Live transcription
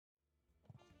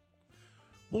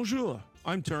Bonjour,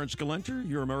 I'm Terrance,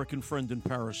 your American friend in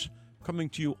Paris, coming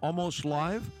to you almost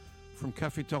live from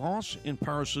Café Terrance in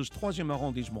Paris's 3e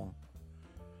arrondissement.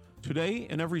 Today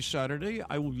and every Saturday,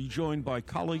 I will be joined by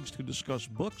colleagues to discuss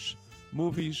books,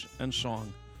 movies, and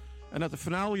song. And at the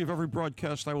finale of every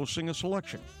broadcast, I will sing a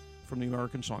selection from the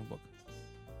American Songbook.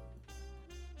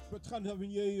 Bertrand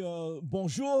Tavernier,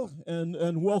 bonjour,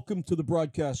 and welcome to the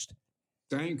broadcast.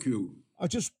 Thank you. I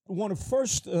just want to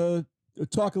first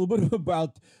talk a little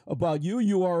bit about you.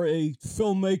 You are a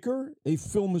filmmaker, a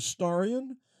film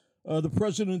historian, the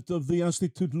president of the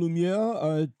Institut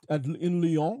Lumière in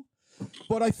Lyon.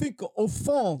 But I think, au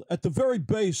fond, at the very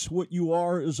base, what you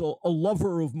are is a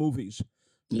lover of movies.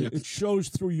 Yes. It shows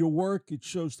through your work. It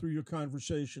shows through your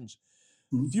conversations.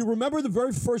 Mm-hmm. Do you remember the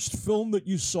very first film that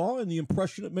you saw and the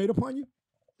impression it made upon you?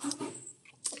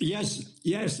 Yes.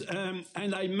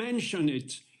 And I mention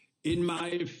it in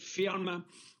my film,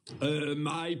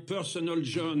 my personal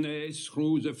journey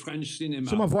through the French cinema.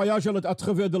 C'est mon voyage à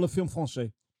travers le film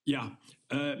français. Yeah.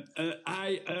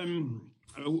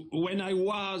 When I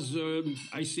was,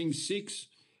 I think 6,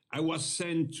 I was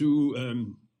sent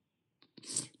to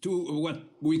what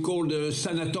we call the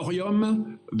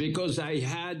sanatorium because I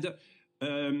had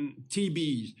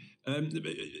TB.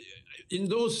 In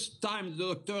those times,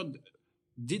 the doctor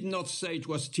did not say it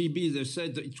was TB. They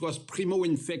said it was primo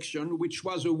infection, which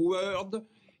was a word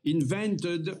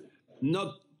invented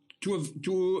not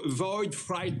to avoid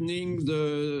frightening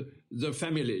the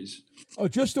families.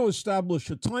 Just to establish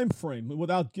a time frame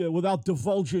without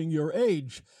divulging your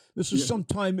age, this is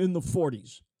sometime in the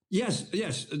 40s. Yes,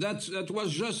 that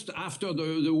was just after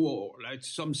the war, like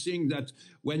something that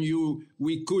when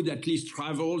we could at least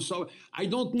travel. So I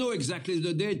don't know exactly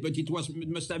the date, but it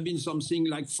must have been something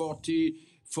like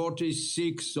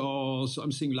 46 or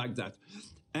something like that.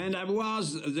 And I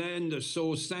was then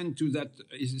sent to that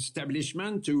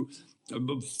establishment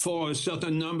for a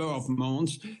certain number of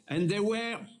months, and they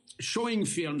were showing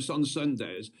films on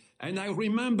Sundays. And I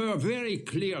remember very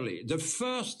clearly the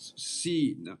first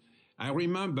scene I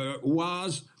remember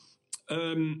was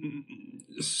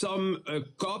some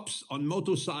cops on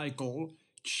motorcycle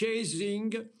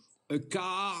chasing a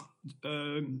car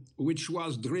which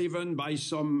was driven by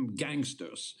some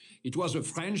gangsters. It was a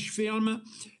French film,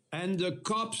 and the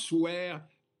cops were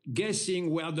guessing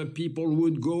where the people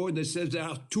would go. They said there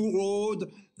are two roads.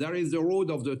 There is the road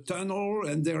of the tunnel,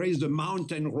 and there is the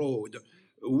mountain road.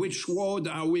 Which road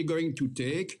are we going to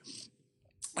take?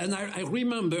 And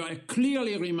I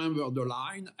clearly remember the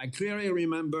line. I clearly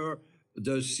remember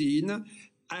the scene.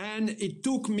 And it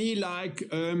took me like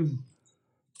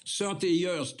 30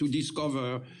 years to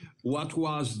discover what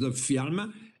was the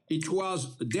film. It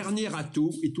was Dernier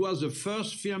Atout. It was the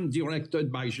first film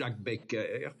directed by Jacques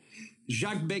Becker.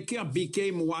 Jacques Becker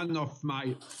became one of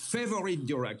my favorite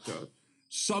directors,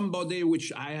 somebody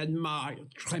which I admire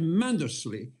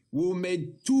tremendously, who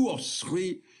made 2 or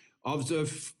 3 of the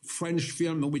French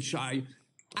film which I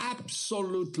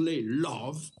absolutely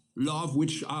love,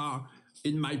 which are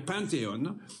in my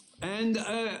pantheon. And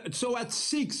so at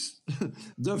 6,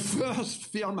 the first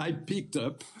film I picked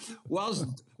up was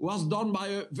done by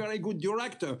a very good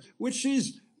director, which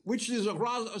is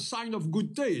a sign of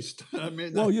good taste. I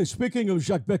mean, well, speaking of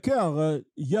Jacques Becker,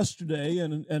 yesterday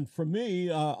and for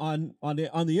me on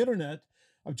the internet,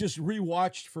 I've just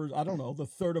rewatched for the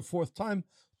 3rd or 4th time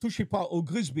Touchez pas au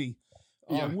Grisby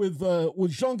with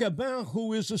Jean Gabin,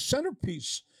 who is a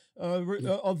centerpiece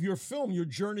of your film, your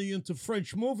journey into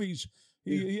French movies.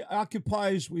 He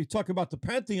occupies. We talk about the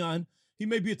pantheon. He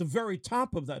may be at the very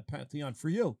top of that pantheon for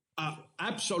you.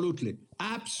 Absolutely.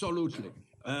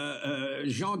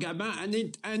 Jean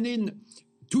Gabin, and in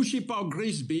Touchez pas au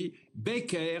Grisby,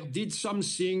 Becker did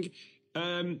something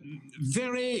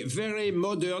very, very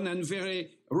modern and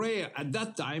very rare at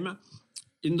that time.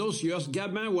 In those years,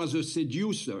 Gabin was a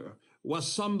seducer,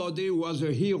 was somebody who was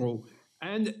a hero.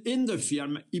 And in the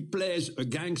film, he plays a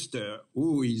gangster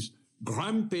who is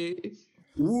grumpy,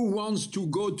 who wants to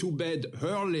go to bed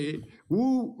early,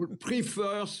 who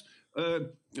prefers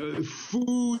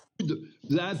food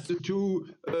that to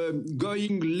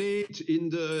going late in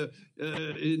the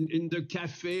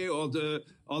cafe or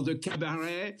the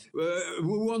cabaret,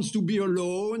 who wants to be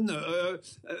alone.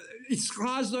 It's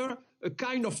rather a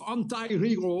kind of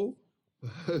anti-hero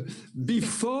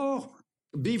before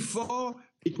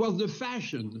it was the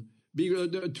fashion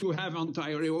to have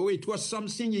anti-hero. It was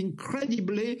something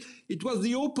incredibly, it was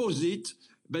the opposite,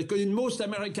 because in most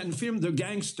American films, the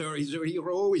gangster is a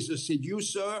hero, is a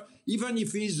seducer. Even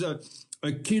if he's a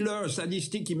killer,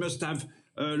 sadistic, he must have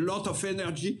a lot of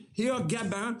energy. Here,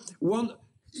 Gabin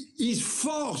is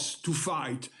forced to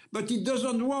fight but he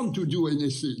doesn't want to do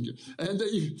anything.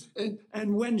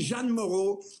 And when Jeanne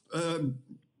Moreau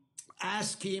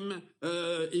ask him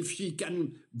if she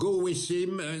can go with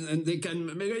him and they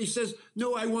can, he says,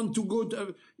 no, I want to go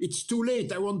it's too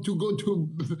late, I want to go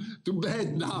to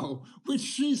bed now,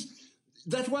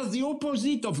 that was the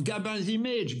opposite of Gabin's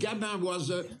image. Gabin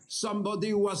was somebody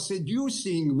who was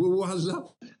seducing,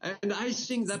 and I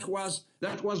think that was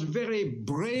very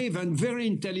brave and very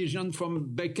intelligent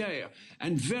from Becker,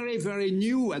 and very, very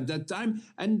new at that time.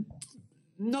 And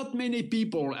not many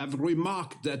people have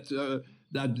remarked that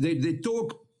they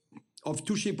talk of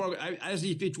Touché as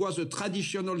if it was a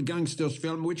traditional gangster's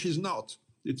film, which is not.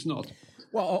 It's not.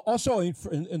 Well, also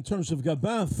in terms of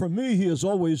Gabin, for me, he is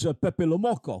always Pepe Le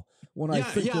Morco. When I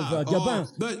think of Gabin.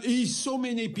 But he's so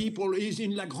many people. He's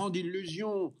in La Grande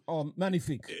Illusion. Oh,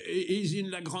 magnifique. He's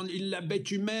in La Bête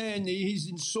Humaine. He's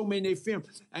in so many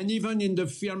films. And even in the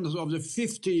films of the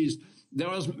 50s, there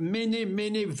was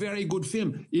many very good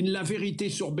films. In La Vérité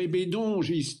sur Bébé Donge,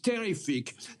 he's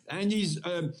terrific. And his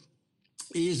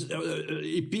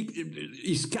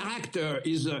character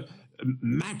is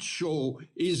macho,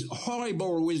 is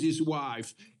horrible with his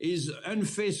wife, is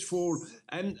unfaithful,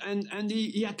 and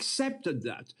he accepted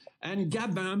that. And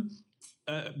Gabin,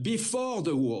 before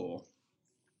the war,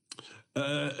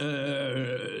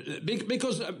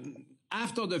 because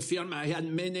after the film, I had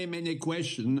many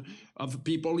questions of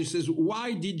people. He says,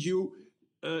 why did you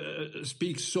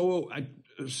speak so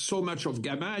much of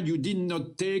Gabin? You did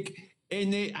not take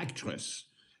any actress.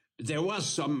 There was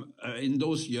some, in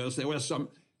those years, there were some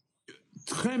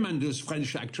tremendous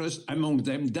French actress, among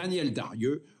them Danielle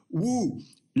Darrieux, who,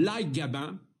 like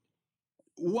Gabin,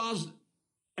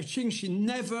 I think she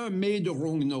never made a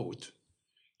wrong note.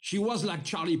 She was like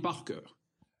Charlie Parker.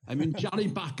 I mean, Charlie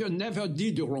Parker never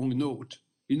did a wrong note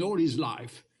in all his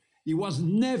life. He was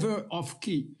never off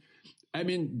key. I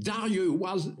mean, Darrieux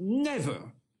was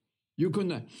never.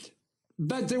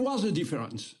 But there was a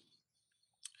difference.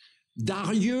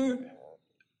 Darrieux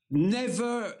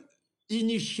never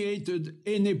initiated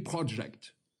any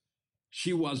project.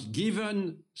 She was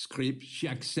given script, she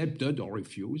accepted or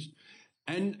refused,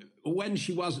 and when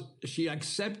she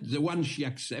accepted,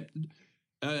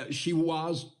 she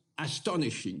was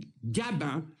astonishing.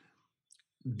 Gabin,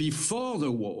 before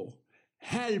the war,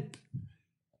 helped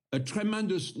a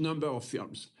tremendous number of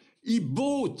films. He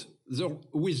bought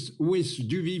with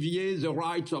Duvivier the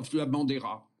rights of La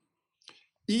Bandera.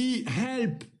 He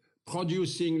helped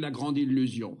producing La Grande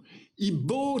Illusion. He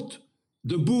bought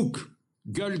the book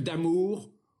Gueule d'Amour,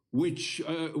 which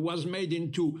was made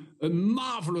into a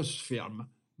marvelous film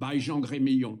by Jean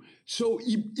Grémillon. So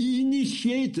he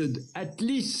initiated at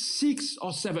least 6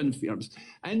 or 7 films.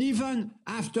 And even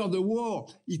after the war,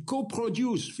 he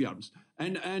co-produced films.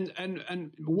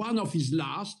 And one of his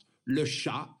last, Le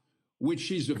Chat,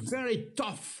 which is a very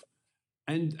tough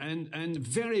and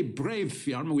very brave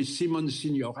film with Simone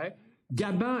Signoret,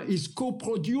 Gabin is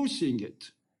co-producing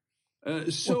it.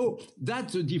 So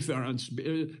that's the difference,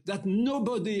 that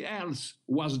nobody else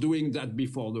was doing that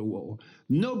before the war.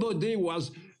 Nobody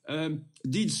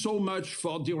did so much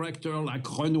for directors like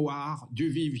Renoir,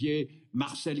 Duvivier,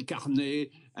 Marcel Carnet,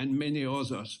 and many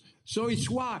others. So it's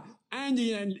why, and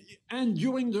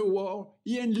during the war,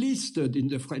 he enlisted in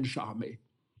the French army.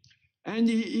 And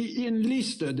he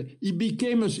enlisted,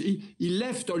 he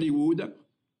left Hollywood.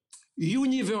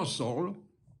 Universal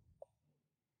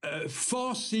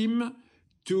forced him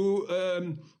to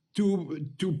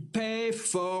pay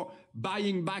for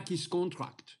buying back his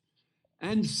contract.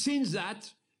 And since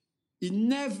that, he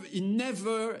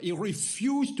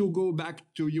refused to go back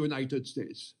to United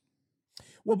States.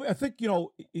 Well, I think,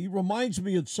 he reminds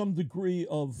me in some degree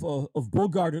of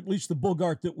Bogart, at least the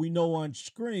Bogart that we know on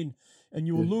screen. And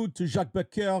you allude to Jacques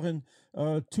Becker and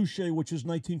Touché, which is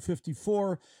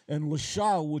 1954, and Le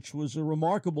Chat, which was a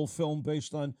remarkable film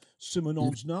based on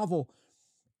Simenon's novel.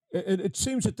 It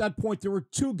seems at that point there were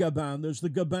 2 Gabin. There's the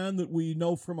Gabin that we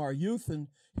know from our youth and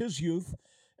his youth,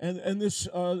 and this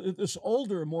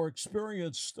older, more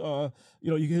experienced,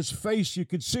 his face, you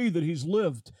could see that he's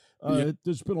lived.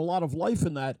 There's been a lot of life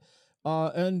in that.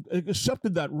 And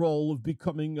accepted that role of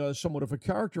becoming somewhat of a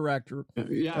character actor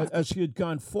as he had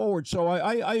gone forward. So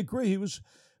I agree. He was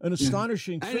an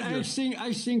astonishing figure. And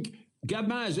I think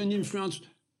Gabin has an influence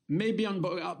maybe on,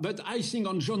 but I think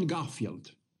on John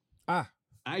Garfield.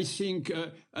 I think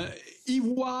he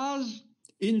was,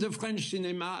 in the French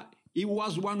cinema, he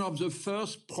was one of the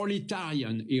first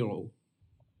proletarian heroes.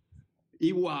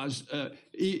 He was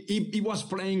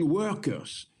playing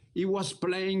workers. He was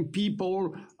playing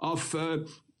people of,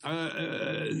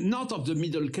 not of the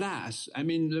middle class, I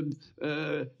mean,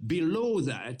 below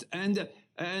that. And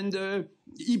and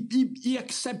he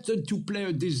accepted to play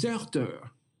a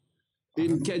deserter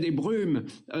in Quai des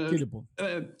Brumes.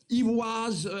 He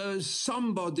was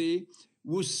somebody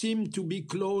who seemed to be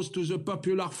close to the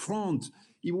Popular Front.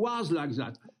 He was like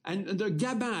that. And the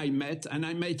Gabin I met, and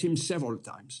I met him several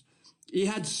times, he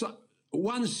had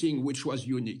one thing which was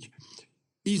unique.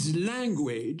 His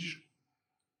language,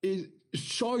 his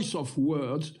choice of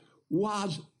words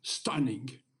was stunning.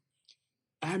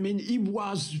 I mean, he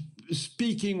was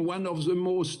speaking one of the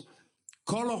most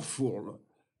colorful,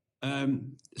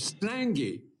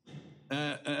 slangy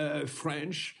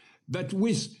French, but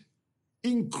with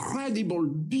incredible,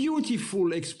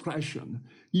 beautiful expression,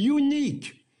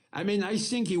 unique. I mean, I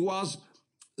think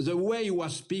the way he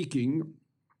was speaking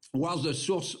was a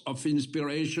source of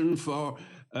inspiration for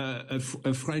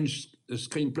a French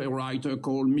screenplay writer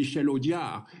called Michel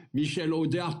Audiard. Michel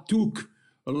Audiard took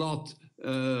a lot.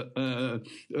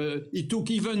 He took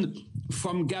even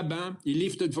from Gabin, he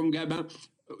lifted from Gabin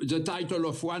the title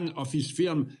of one of his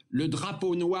films, Le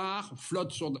drapeau noir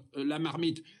flotte sur la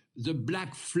marmite. The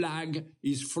black flag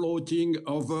is floating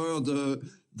over the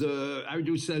how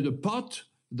do you say, the pot,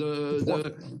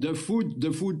 the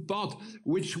food pot,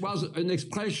 which was an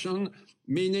expression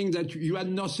meaning that you had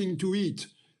nothing to eat.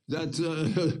 That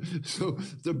so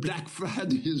the black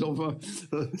flag is over,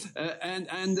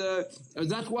 and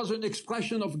that was an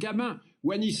expression of Gabin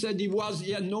when he said he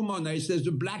had no money. He says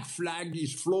the black flag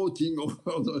is floating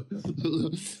over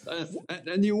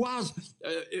and he was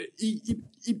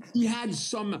he had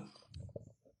some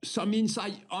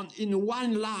insight on in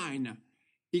one line.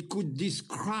 He could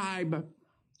describe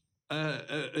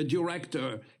a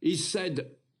director. He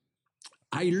said,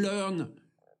 "I learn."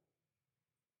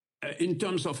 In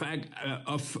terms of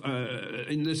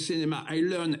in the cinema, I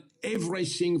learned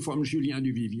everything from Julien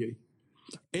Duvivier.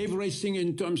 Everything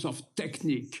in terms of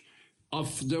technique,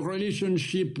 of the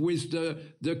relationship with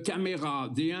the camera,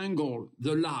 the angle,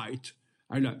 the light.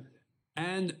 I learned.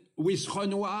 And with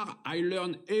Renoir, I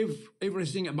learned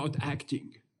everything about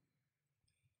acting.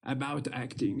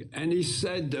 And he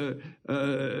said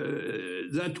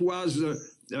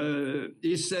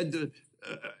he said,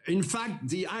 in fact,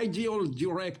 the ideal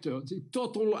director, the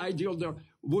total ideal director,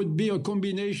 would be a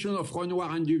combination of Renoir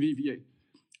and Duvivier.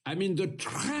 I mean, the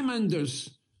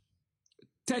tremendous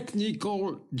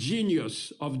technical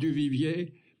genius of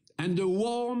Duvivier and the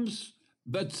warmth,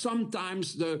 but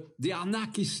sometimes the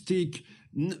anarchistic,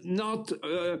 not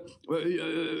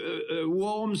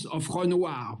warmth of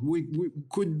Renoir. We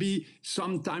could be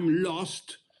sometimes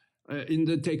lost in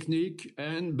the technique,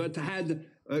 but had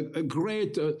a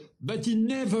great, but he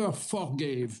never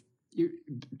forgave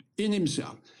in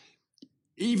himself.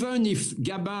 Even if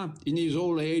Gabin, in his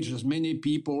old age, as many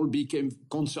people, became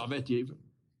conservative,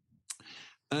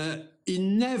 he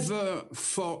never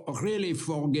really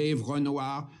forgave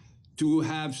Renoir to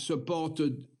have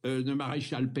supported the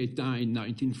Maréchal Pétain in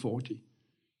 1940.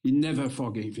 He never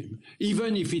forgave him,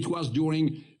 even if it was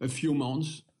during a few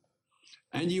months.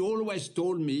 And he always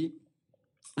told me,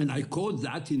 and I quote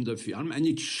that in the film, and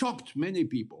it shocked many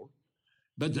people,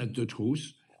 but that's the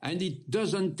truth. And it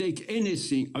doesn't take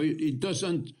anything, it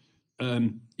doesn't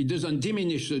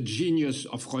diminish the genius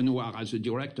of Renoir as a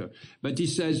director. But he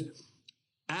says,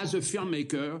 as a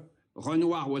filmmaker,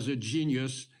 Renoir was a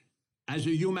genius. As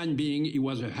a human being, he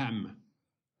was a ham,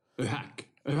 a hack.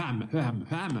 Ham.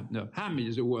 No, ham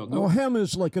is a word. No? Oh, ham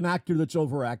is like an actor that's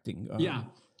overacting. Yeah,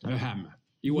 a ham.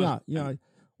 He was. Yeah.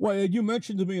 Well, you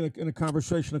mentioned to me in a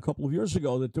conversation a couple of years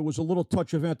ago that there was a little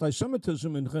touch of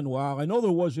anti-Semitism in Renoir. I know there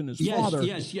was in his father.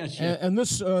 Yes. And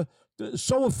this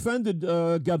so offended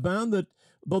Gabin that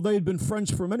though they had been friends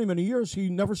for many, many years, he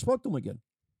never spoke to him again.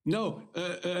 No,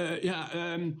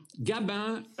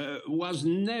 Gabin was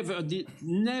never.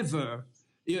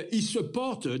 He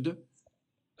supported,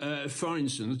 for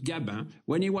instance, Gabin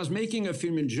when he was making a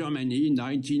film in Germany in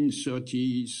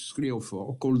 1933 or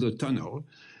 4 called The Tunnel.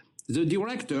 The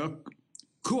director,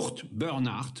 Kurt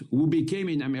Bernhardt, who became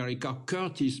in America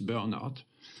Curtis Bernhardt,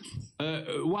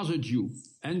 was a Jew.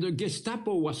 And the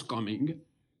Gestapo was coming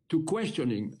to question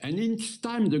him. And each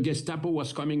time the Gestapo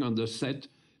was coming on the set,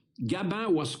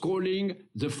 Gabin was calling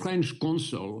the French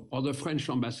consul or the French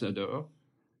ambassador,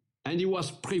 and he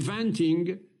was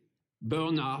preventing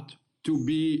Bernhardt to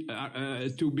be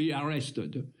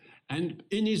arrested. And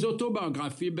in his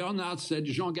autobiography, Bernhardt said,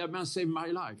 Jean Gabin saved my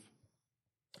life.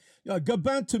 Yeah,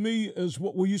 Gabin to me is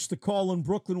what we used to call in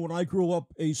Brooklyn when I grew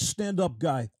up a stand-up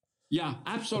guy. Yeah,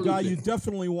 absolutely. A guy you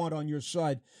definitely want on your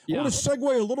side. Yeah. I want to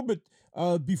segue a little bit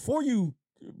before you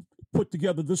put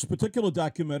together this particular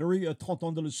documentary, 30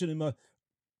 ans de le cinéma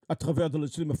à travers de le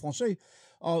cinéma français.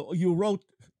 You wrote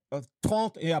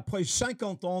 30 et après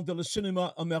 50 ans de le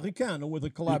cinéma américain with a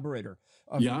collaborator,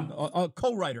 Yeah. a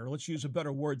co-writer. Let's use a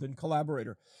better word than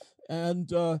collaborator. And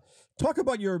talk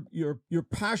about your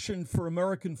passion for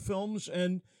American films.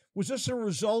 And was this a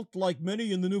result, like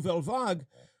many in the Nouvelle Vague,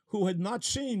 who had not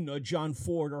seen John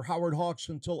Ford or Howard Hawks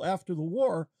until after the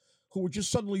war, who were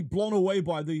just suddenly blown away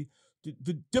by the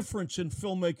difference in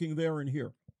filmmaking there and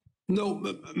here? No,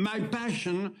 my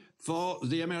passion for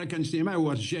the American cinema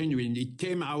was genuine. It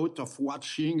came out of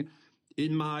watching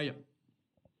in my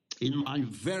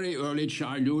very early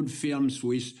childhood films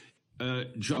with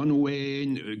John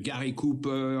Wayne, Gary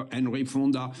Cooper, Henry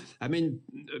Fonda. I mean,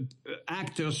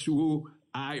 actors who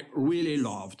I really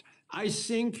loved. I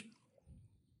think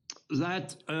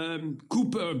that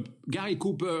Gary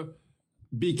Cooper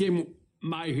became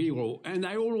my hero. And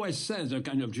I always said the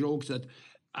kind of joke that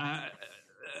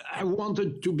I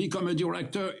wanted to become a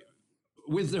director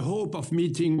with the hope of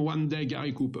meeting one day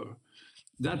Gary Cooper.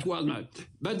 That was my.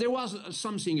 But there was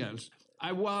something else.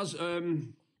 I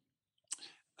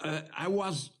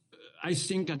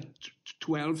think at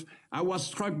 12, I was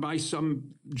struck by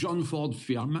some John Ford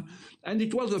film, and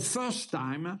it was the first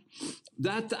time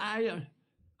that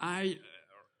I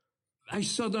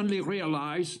suddenly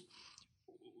realized,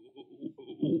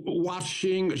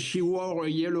 watching She Wore a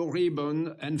Yellow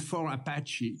Ribbon and For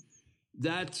Apache,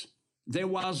 that there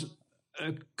was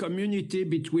a community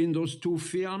between those two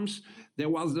films. There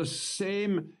was the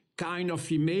same kind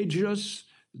of images,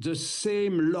 the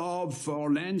same love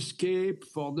for landscape,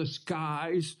 for the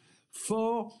skies,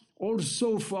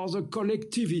 also for the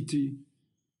collectivity.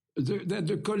 That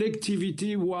the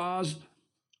collectivity was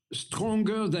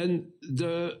stronger than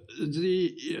the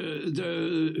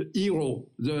hero,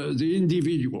 the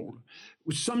individual.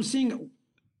 Something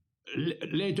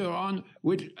later on,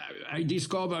 which I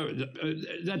discovered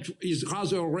that is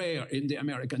rather rare in the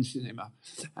American cinema.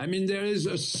 I mean, there is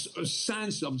a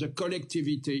sense of the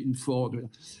collectivity in Ford.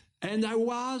 And I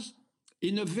was,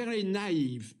 in a very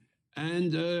naive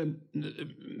and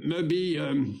maybe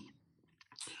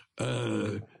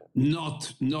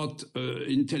not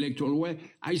intellectual way,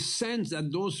 I sensed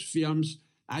that those films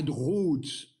had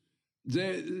roots,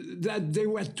 that they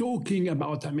were talking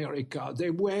about America.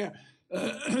 They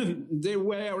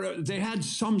had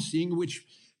something which,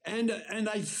 and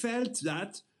I felt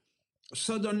that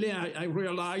suddenly I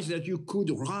realized that you could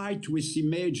write with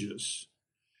images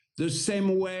the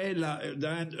same way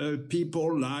that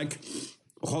people like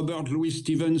Robert Louis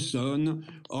Stevenson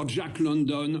or Jack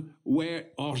London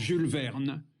or Jules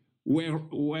Verne were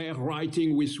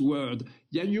writing with words.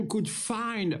 Yeah, you could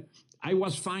I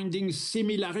was finding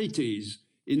similarities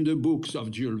in the books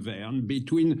of Jules Verne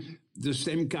between the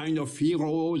same kind of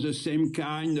hero, the same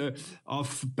kind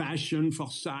of passion for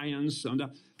science,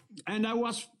 and I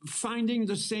was finding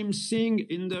the same thing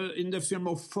in the film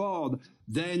of Ford,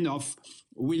 then of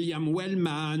William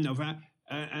Wellman,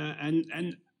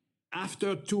 and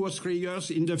after 2 or 3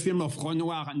 years in the film of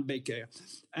Renoir and Becker,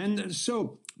 and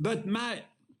so. But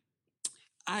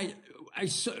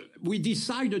we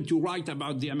decided to write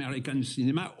about the American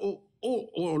cinema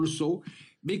also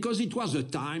because it was a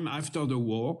time after the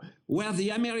war where the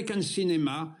American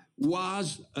cinema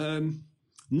was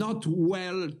not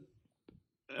well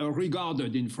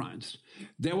regarded in France.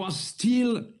 There was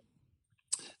still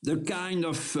the kind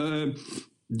of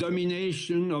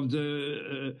domination of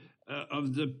the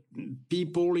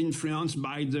people in France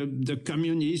by the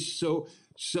communists.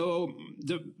 So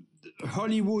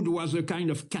Hollywood was a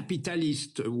kind of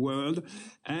capitalist world,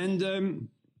 and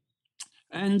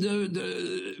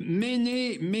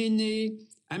many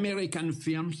American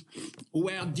films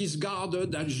were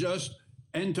discarded as just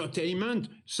entertainment,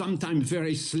 sometimes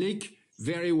very slick,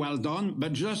 very well done,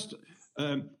 but just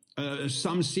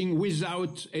something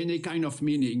without any kind of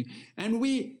meaning. And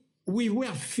we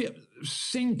were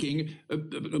thinking,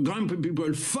 grand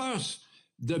people, first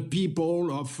the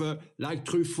people of like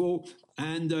Truffaut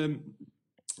and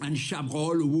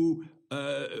Chabrol, who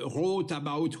wrote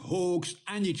about Hawks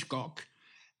and Hitchcock,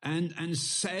 and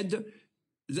said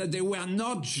that they were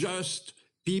not just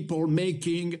people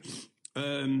making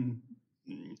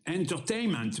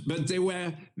entertainment, but they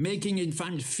were making, in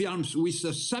fact, films with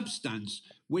a substance,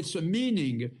 with a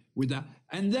meaning, with that.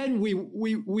 And then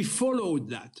we followed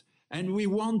that, and we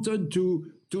wanted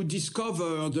to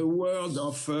discover the world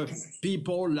of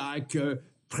people like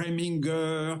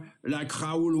Preminger, like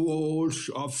Raoul Walsh,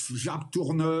 of Jacques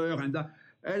Tourneur, and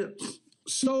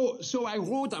so I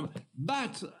wrote,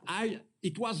 but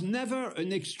it was never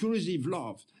an exclusive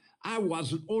love. I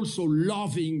was also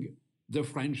loving the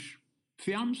French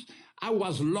films. I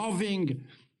was loving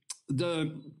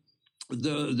the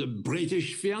the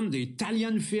British film, the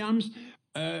Italian films.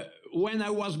 When I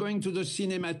was going to the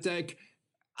Cinematheque,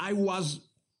 I was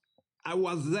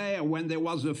there when there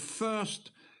was the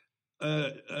first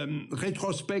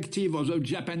retrospective of the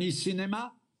Japanese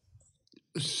cinema.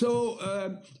 So,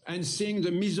 and seeing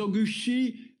the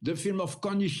Mizoguchi, the film of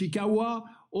Kon Ishikawa,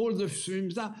 all the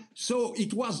films that. So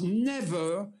it was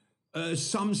never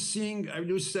something, I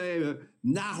would say,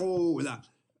 narrow.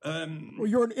 Well,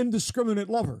 you're an indiscriminate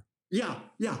lover. Yeah.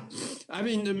 I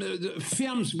mean, the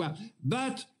films were,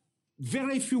 but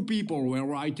very few people were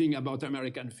writing about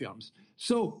American films.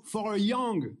 So for a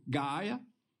young guy,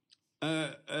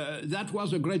 that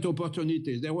was a great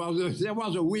opportunity. There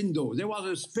was a window. There was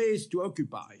a space to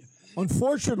occupy.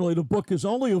 Unfortunately, the book is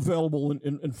only available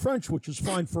in French, which is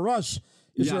fine for us.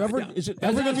 Is it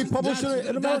ever going to be published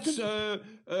in American?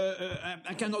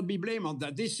 I cannot be blamed on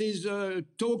that. This is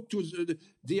talk to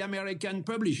the American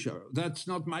publisher. That's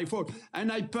not my fault.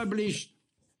 And I published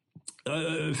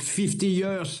 50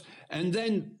 years, and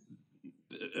then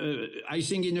I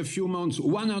think in a few months,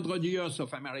 100 years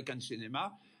of American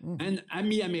cinema. And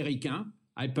Ami Américain,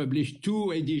 I published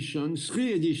 3 editions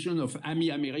of Ami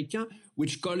Américain,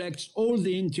 which collects all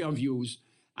the interviews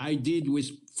I did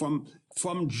with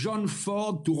from John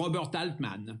Ford to Robert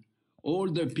Altman,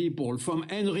 all the people, from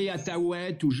Henry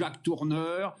Hathaway to Jacques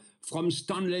Tourneur, from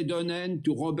Stanley Donen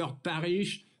to Robert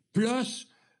Parrish, plus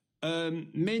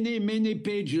many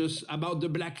pages about the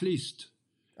blacklist.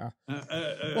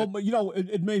 Well, but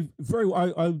it may very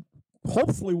well. I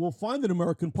hopefully we'll find an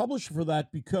American publisher for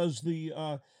that, because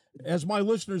as my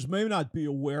listeners may not be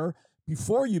aware,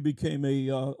 before you became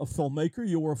a filmmaker,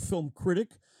 you were a film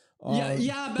critic. But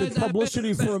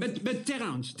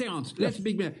Terrance, let's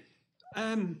be clear.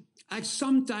 I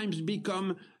sometimes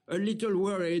become a little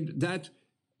worried that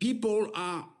people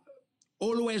are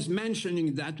always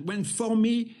mentioning that, when for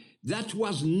me that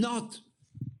was not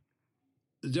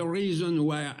the reason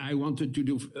why I wanted to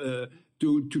do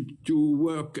to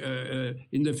work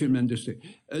in the film industry.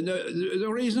 The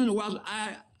reason was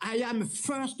I am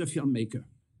first a filmmaker.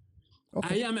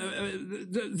 Okay. I am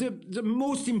the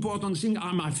most important thing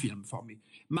are my film for me.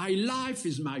 My life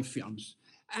is my films,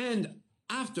 and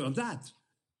after that,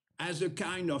 as a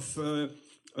kind of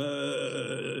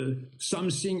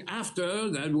something after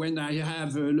that, when I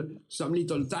have some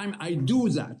little time, I do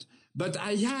that. But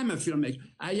I am a filmmaker.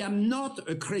 I am not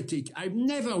a critic. I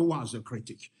never was a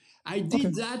critic. I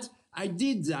did that.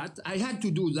 I had to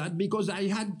do that because I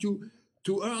had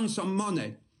to earn some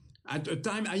money. At the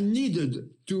time, I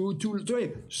needed to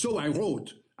so I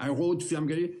wrote film,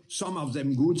 some of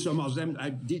them good, some of them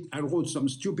I wrote some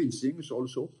stupid things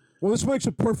also. Well, this makes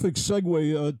a perfect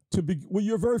segue to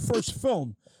your very first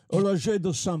film, Horloger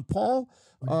de Saint-Paul,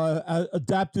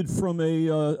 adapted from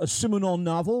a Simenon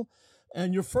novel,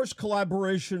 and your first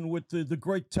collaboration with the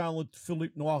great talent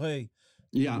Philippe Noiret.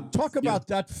 Yeah. Talk about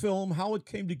that film, how it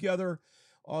came together.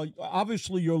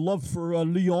 Obviously, your love for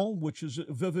Lyon, which is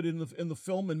vivid in the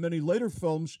film and many later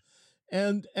films,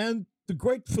 and the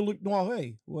great Philippe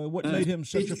Noiret. What made him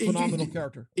such a phenomenal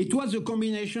character? It was a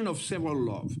combination of several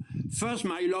love. First,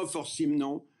 my love for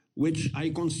Simenon, which I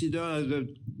consider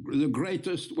the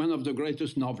greatest, one of the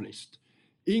greatest novelists.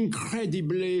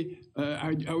 Incredibly,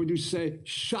 how would you say,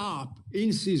 sharp,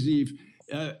 incisive.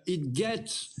 It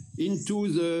gets into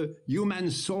the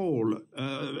human soul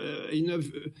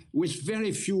with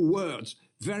very few words,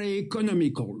 very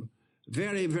economical,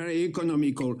 very, very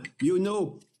economical. You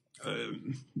know,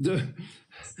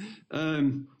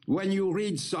 when you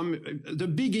read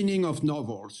the beginning of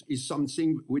novels is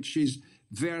something which is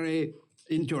very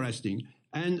interesting.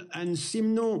 And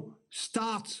Simenon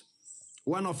starts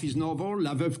one of his novels,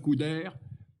 La Veuve Coudert,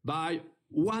 by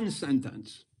one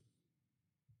sentence.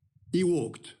 He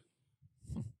walked.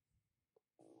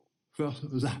 First,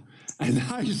 and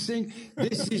I think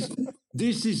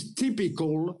this is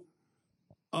typical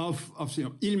of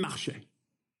Il marchait.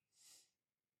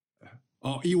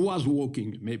 Or he was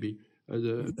walking, maybe.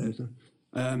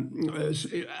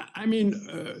 I mean,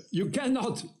 you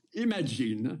cannot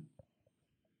imagine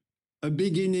a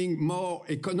beginning more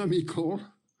economical,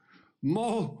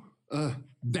 more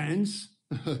dense,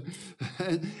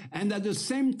 and at the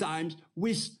same time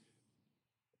with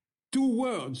 2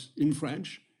 words in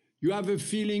French. You have a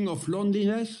feeling of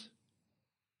loneliness.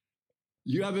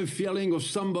 You have a feeling of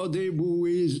somebody who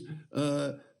is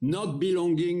not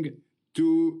belonging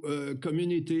to a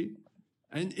community.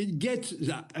 And it gets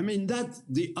that. I mean, that's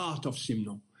the art of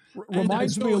Simenon.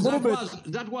 Reminds me a little bit.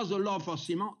 That was the love for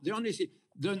Simenon.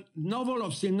 The novel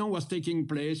of Simenon was taking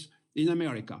place in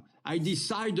America. I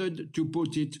decided to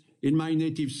put it in my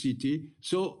native city.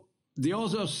 So the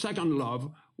other second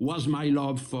love was my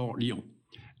love for Lyon.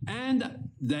 And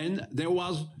then there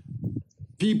was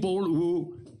people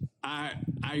who I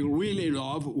really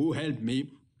love, who helped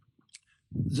me,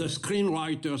 the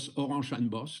screenwriters Orange and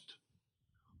Bost,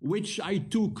 which I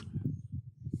took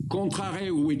contrary,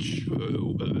 which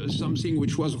something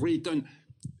which was written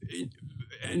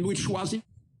and which was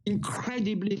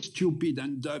incredibly stupid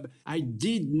and dumb. I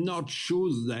did not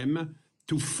choose them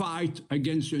to fight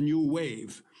against a new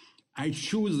wave. I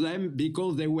chose them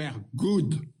because they were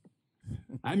good.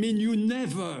 I mean,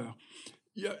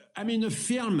 a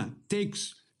film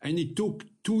takes, and it took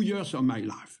 2 years of my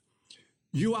life.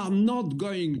 You are not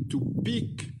going to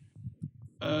pick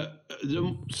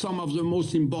some of the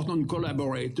most important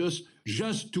collaborators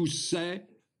just to say,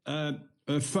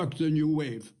 fuck the new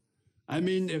wave. I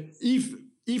mean, if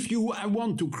I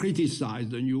want to criticize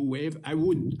the new wave, I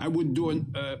would do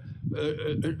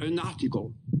an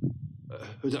article,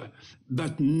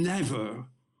 but never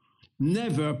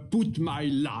put my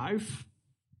life,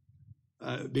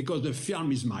 because the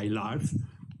film is my life,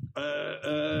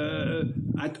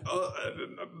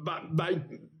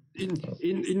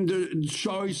 in the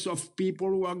choice of people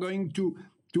who are going to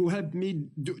help me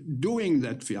doing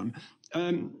that film.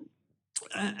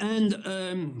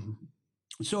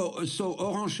 So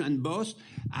Orange and Bost,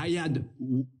 I had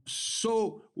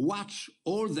watched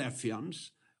all their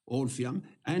films,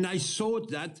 and I thought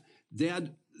that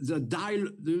the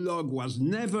dialogue was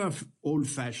never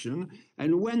old-fashioned,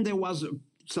 and when there was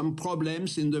some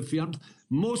problems in the film,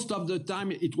 most of the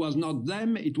time it was not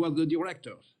them, it was the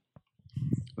directors,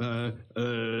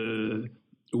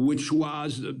 which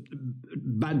was a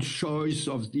bad choice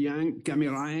of the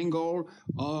camera angle,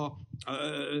 or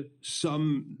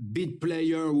some beat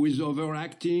player who is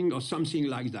overacting, or something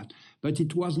like that. But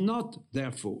it was not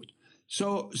their fault.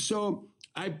 So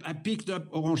I picked up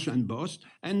Orange and Bost,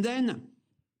 and then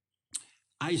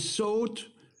I thought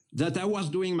that I was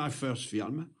doing my first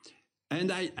film,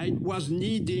 and I was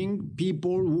needing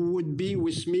people who would be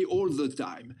with me all the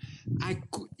time.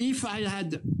 If I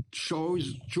had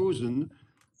chosen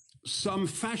some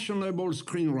fashionable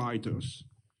screenwriters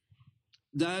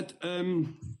that,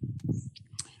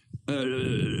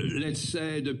 let's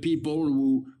say, the people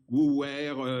who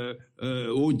were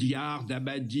Audiard,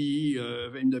 Dabadi,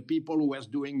 and the people who were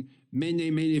doing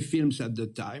many films at the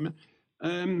time,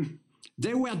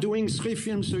 they were doing 3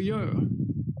 films a year.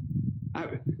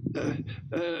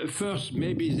 First,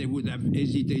 maybe they would have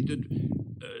hesitated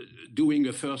doing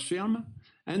a first film,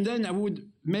 and then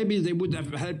maybe they would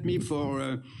have helped me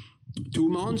for 2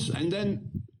 months, and then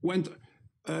went.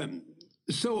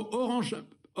 So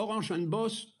Orange and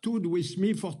Bost stood with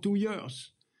me for 2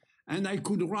 years, and I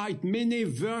could write many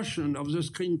versions of the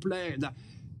screenplay.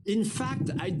 In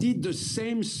fact, I did the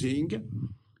same thing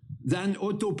than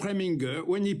Otto Preminger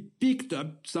when he picked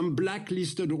up some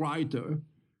blacklisted writer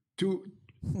to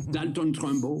Dalton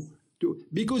Trumbo,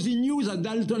 because he knew that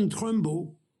Dalton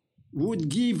Trumbo would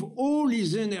give all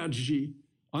his energy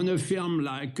on a film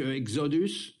like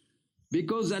Exodus,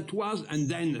 because that was, and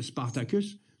then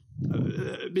Spartacus,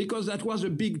 because that was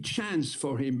a big chance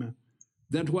for him.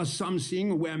 That was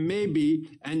something where maybe,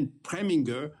 and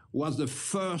Preminger was the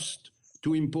first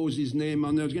to impose his name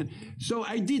on it. So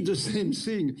I did the same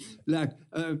thing,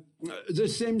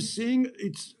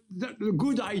 It's a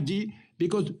good idea,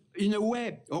 because in a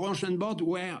way, Orange and Bost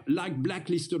were like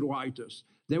blacklisted writers.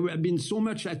 They were been so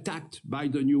much attacked by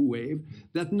the new wave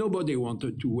that nobody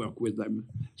wanted to work with them.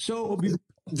 So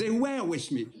they were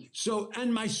with me. So,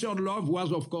 and my third love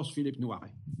was, of course, Philippe Noiret.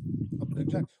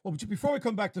 Exactly. Well, before we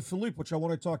come back to Philippe, which I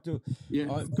want to talk to,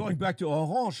 going back to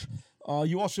Orange,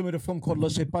 you also made a film called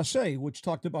Laissez-Passer, which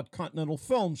talked about continental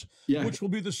films, which will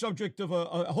be the subject of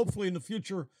hopefully in the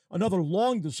future, another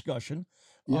long discussion.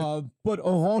 But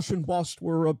Orange and Bost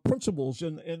were principals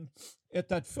at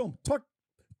that film. Talk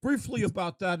briefly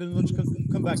about that, and let's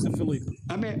come back to Philippe.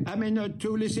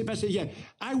 To Laissez-Passer,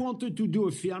 I wanted to do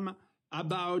a film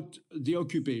about the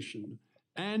occupation.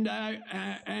 And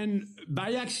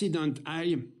by accident,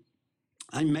 I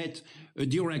met a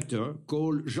director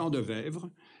called Jean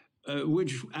Devèvre,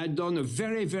 which had done a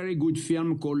very, very good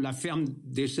film called La Ferme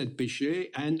des Sept Péchés,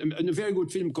 and a very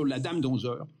good film called La Dame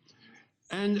d'11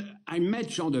 And I met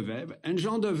Jean Devèvre, and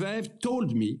Jean Devèvre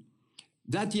told me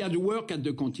that he had worked at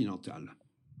the Continental.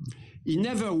 He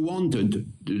never wanted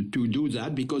to do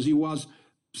that because he was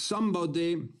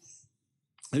somebody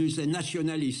who's a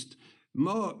nationalist,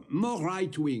 more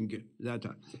right-wing,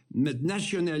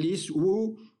 nationalist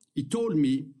who, he told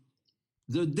me,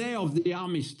 the day of the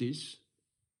armistice,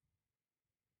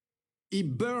 he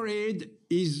buried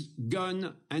his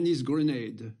gun and his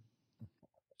grenade.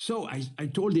 So I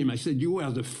told him, I said, you were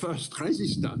the first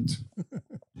resistant.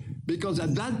 Because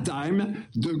at that time,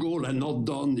 de Gaulle had not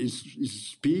done his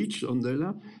speech on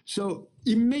the. So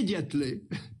immediately,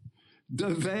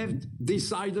 Devèvre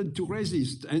decided to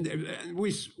resist and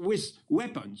with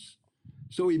weapons.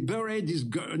 So he buried his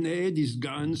grenade, his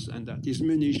guns, and his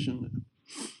munition.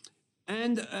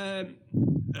 And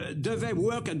Devèvre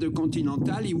worked at the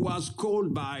Continental. He was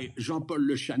called by Jean-Paul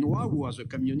Le Chanois, who was a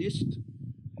communist,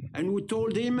 and who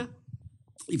told him,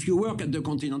 if you work at the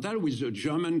Continental with a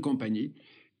German company,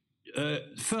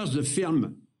 first the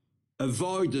film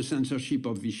avoid the censorship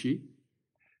of Vichy,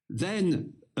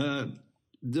 then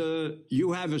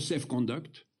you have a safe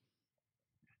conduct,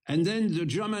 and then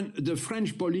the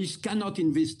French police cannot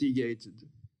investigate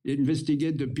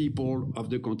the people of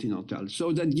the Continental.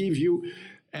 So that gives you,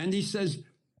 and he says,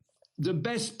 the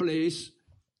best place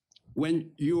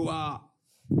when you are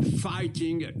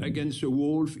fighting against a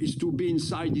wolf is to be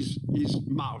inside his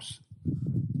mouth.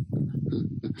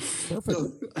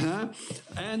 Perfect.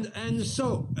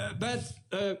 But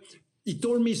he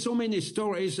told me so many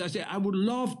stories. I said, I would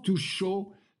love to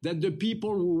show that the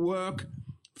people who work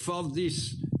for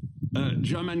this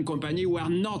German company were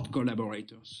not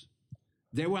collaborators.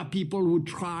 There were people who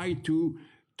tried to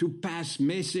pass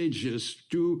messages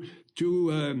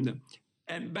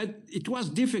but it was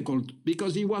difficult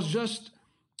because he was just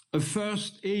a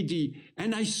first AD.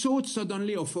 And I thought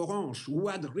suddenly of Orange, who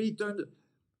had written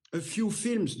a few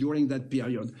films during that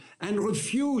period and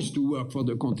refused to work for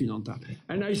the Continental.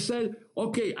 And I said,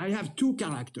 okay, I have two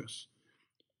characters,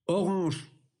 Orange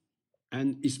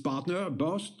and his partner,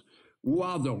 Bost, who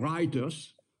are the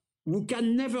writers, who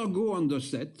can never go on the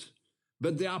set,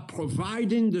 but they are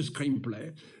providing the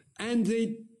screenplay. And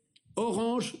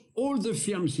Orange, all the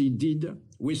films he did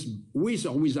with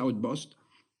or without Bost,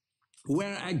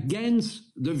 were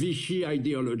against the Vichy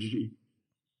ideology.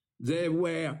 They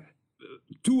were,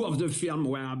 two of the films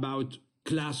were about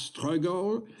class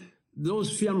struggle. Those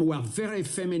films were very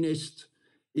feminist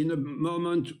in a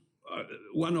moment,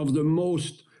 one of the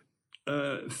most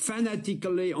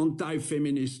fanatically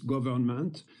anti-feminist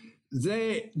government.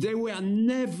 They were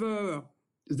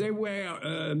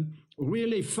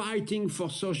really fighting for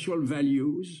social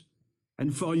values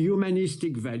and for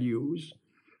humanistic values.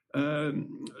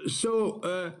 So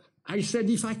I said,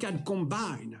 if I can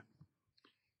combine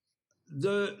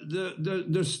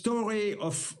the story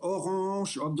of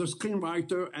Orange, of the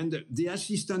screenwriter and the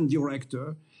assistant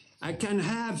director, I can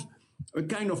have a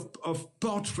kind of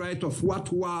portrait of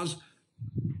what was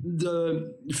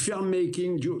the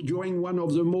filmmaking during one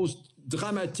of the most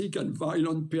dramatic and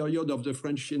violent period of the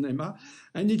French cinema.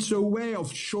 And it's a way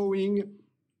of showing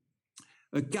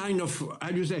a kind of, how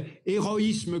do you say,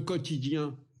 héroïsme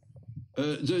quotidien.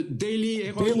 The daily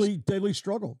heroism. Daily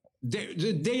struggle.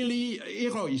 The daily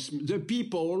heroism. The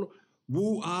people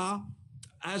who are,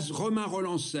 as Romain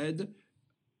Rolland said,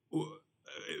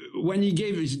 when he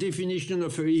gave his definition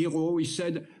of a hero, he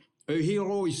said, a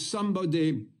hero is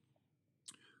somebody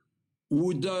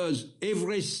who does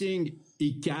everything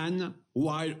he can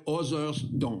while others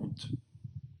don't.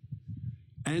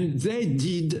 And they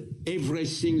did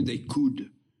everything they could.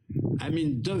 I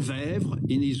mean, Devèvre,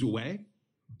 in his way,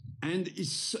 and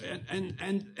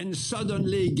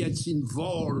suddenly gets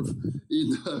involved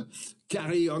in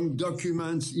carrying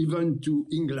documents even to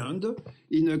England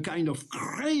in a kind of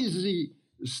crazy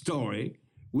story,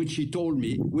 which he told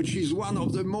me, which is one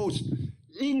of the most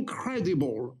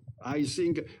incredible. I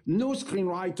think no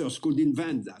screenwriters could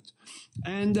invent that.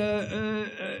 And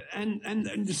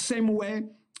the same way,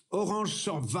 Orange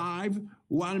survived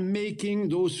while making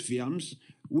those films,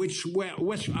 which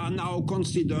are now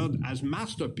considered as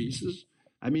masterpieces.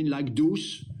 I mean, like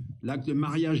Douce, like The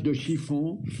Mariage de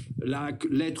Chiffon, like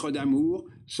Lettres d'amour,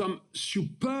 some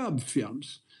superb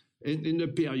films in the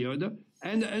period.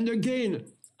 And again,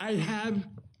 I have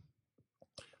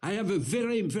a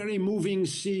very, very moving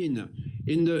scene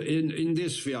in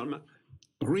this film,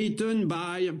 written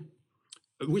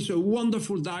with a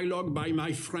wonderful dialogue by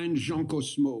my friend Jean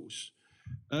Cosmos.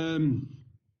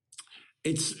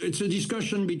 It's a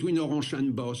discussion between Orange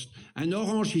and Bost, and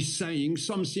Orange is saying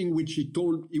something which he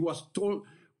was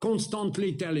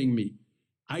constantly telling me.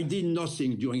 I did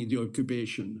nothing during the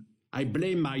occupation. I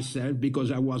blame myself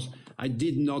because I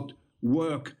did not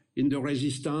work in the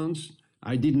resistance.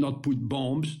 I did not put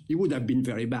bombs. It would have been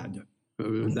very bad.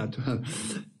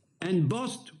 And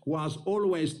Bost was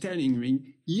always telling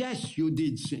me, yes, you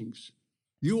did things.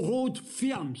 You wrote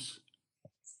films.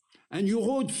 And you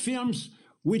wrote films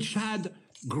which had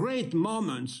great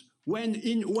moments when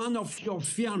in one of your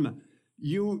films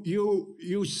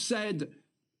you said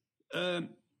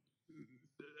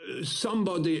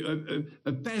somebody,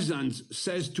 a peasant,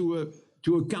 says to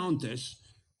a countess,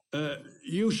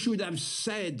 you should have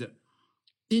said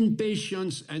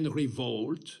impatience and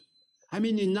revolt. I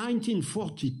mean, in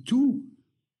 1942,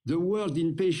 the word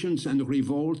impatience and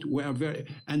revolt were very,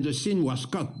 and the scene was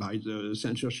cut by the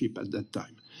censorship at that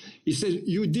time. He says,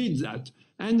 you did that.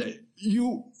 And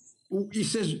he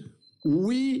says,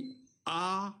 we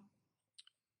are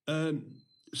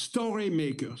story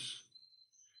makers.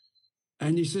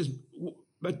 And he says,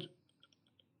 but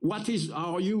what is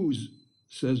our use,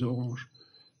 says Orange.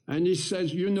 And he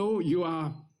says,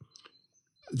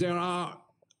 there are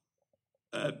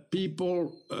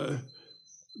people,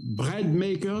 bread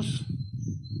makers,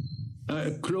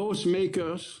 clothes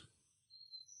makers,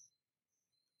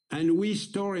 and we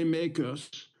story makers,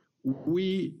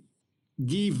 we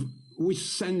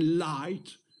send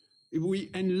light, we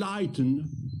enlighten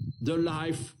the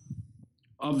life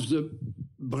of the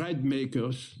bread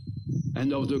makers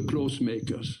and of the clothes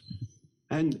makers.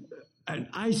 And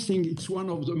I think it's one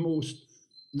of the most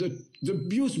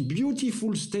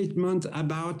beautiful statement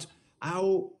about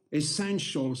how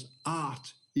essential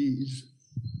art is.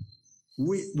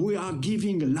 We are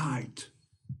giving light.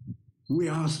 We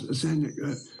are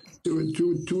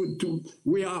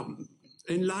we are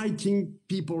enlightening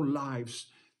people's lives.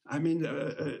 I mean,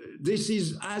 this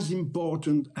is as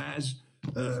important as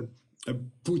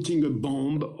putting a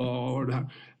bomb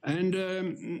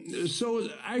so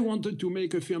I wanted to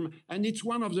make a film, and it's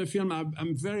one of the films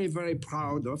I'm very, very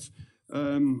proud of.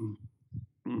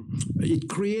 It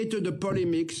created a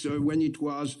polemic when it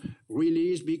was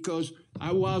released because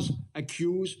I was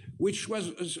accused, which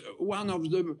was one of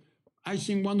the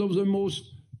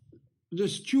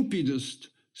stupidest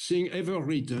thing ever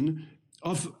written,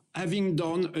 of having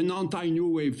done an anti-New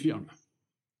Wave film.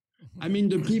 I mean,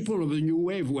 the people of the New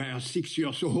Wave were 6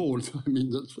 years old. I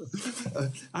mean,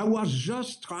 I was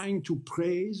just trying to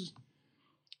praise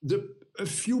a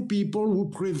few people who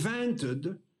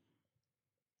prevented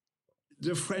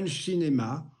the French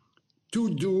cinema to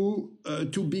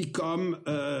become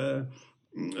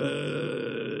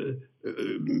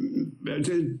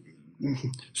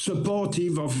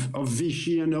supportive of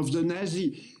Vichy and of the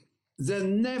Nazi. There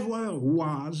never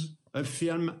was a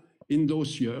film in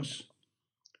those years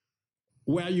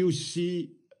where you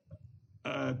see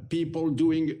people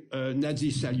doing a Nazi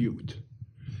salute.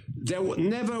 There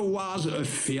never was a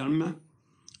film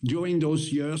during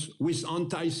those years with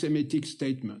anti-Semitic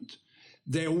statement.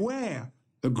 There were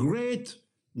a great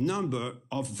number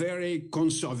of very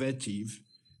conservative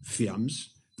films,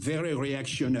 very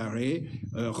reactionary,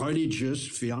 religious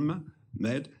films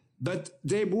made, but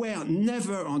they were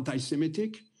never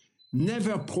anti-Semitic,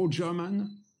 never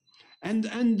pro-German, and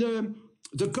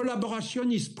the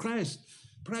collaborationist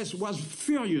press was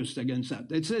furious against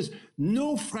that. It says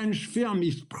no French film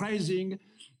is praising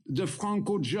the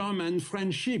Franco-German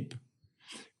friendship.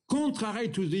 Contrary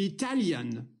to the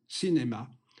Italian cinema,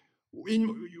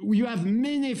 you have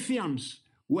many films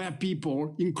where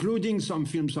people, including some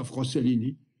films of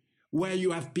Rossellini, where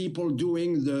you have people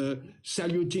doing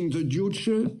saluting the Duce.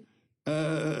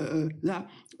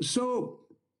 So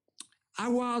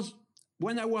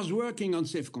when I was working on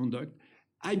Safe Conduct,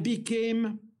 I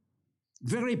became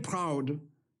very proud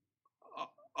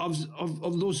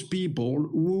of those people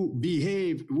who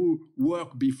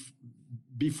work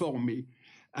before me.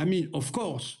 I mean, of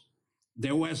course,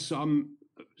 there were some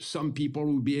people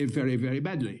who behaved very, very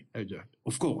badly.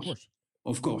 Of course.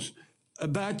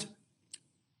 But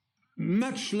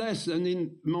much less than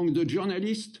among the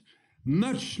journalists,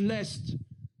 much less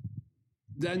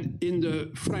than in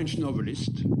the French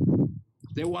novelists.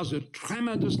 There was a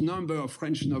tremendous number of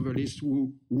French novelists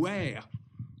who were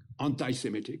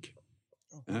anti-Semitic,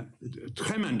 a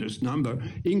tremendous number,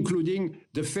 including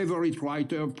the favorite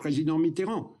writer of President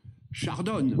Mitterrand,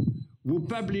 Chardon, who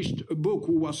published a book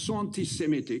who was so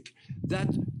anti-Semitic that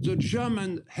the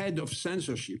German head of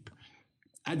censorship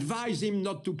advised him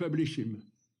not to publish him.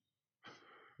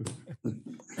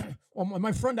 Well,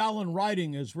 my friend Alan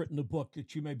Riding has written a book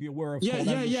that you may be aware of.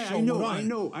 I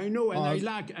know, and I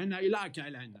like Alan.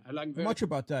 I like very much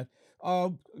about that. I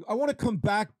want to come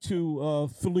back to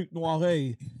Philippe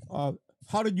Noiret.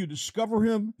 How did you discover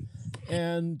him?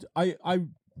 And I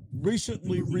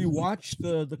recently rewatched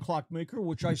the Clockmaker,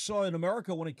 which I saw in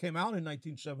America when it came out in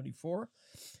 1974,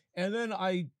 and then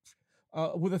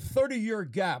with a 30-year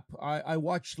gap, I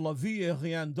watched La Vie et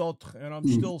Rien d'autre, and I'm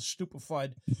still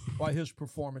stupefied by his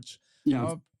performance.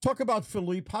 Yeah. Talk about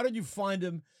Philippe. How did you find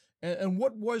him, and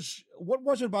what was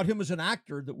it about him as an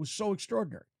actor that was so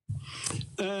extraordinary?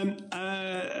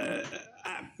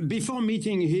 Before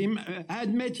meeting him, I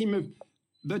had met him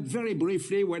but very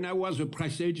briefly, when I was a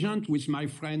press agent with my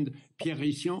friend Pierre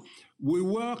Rissian,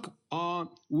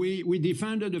 we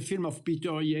defended a film of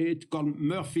Peter Yates called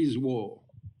Murphy's War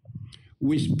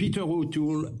with Peter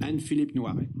O'Toole and Philippe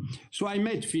Noiret. So I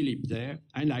met Philippe there,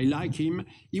 and I like him.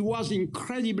 He was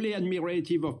incredibly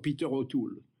admirative of Peter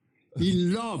O'Toole. He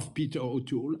loved Peter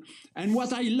O'Toole. And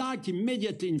what I liked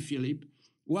immediately in Philippe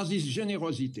was his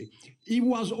generosity. He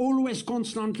was always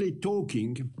constantly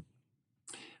talking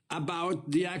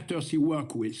about the actors he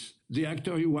worked with, the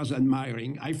actor he was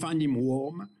admiring. I found him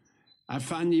warm. I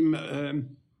found him,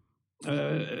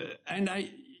 and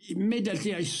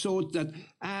immediately I thought that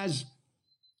as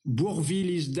Bourvil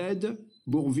is dead,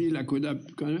 Bourvil,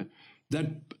 that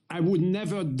I would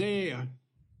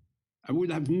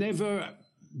have never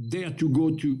dared to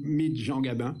go to meet Jean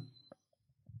Gabin.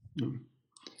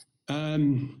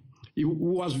 It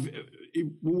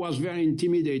was very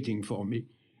intimidating for me.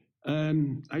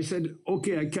 I said,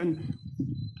 okay, I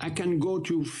can go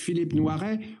to Philippe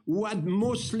Noiret, who had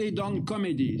mostly done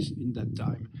comedies in that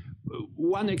time.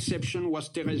 One exception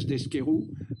was Thérèse d'Esquerroux,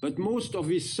 but most of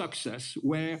his success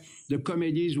were the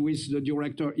comedies with the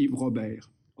director Yves Robert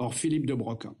or Philippe de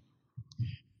Broca.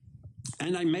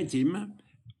 And I met him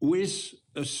with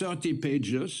 30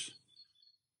 pages.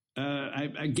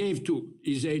 I gave to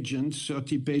his agent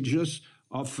 30 pages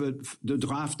of the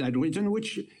draft I'd written,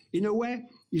 which in a way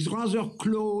is rather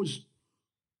close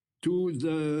to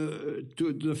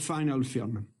the final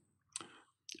film.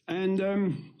 And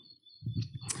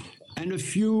a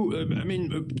few,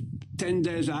 10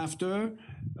 days after,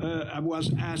 I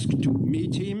was asked to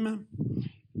meet him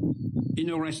in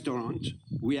a restaurant.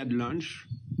 We had lunch.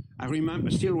 I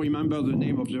still remember the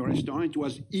name of the restaurant. It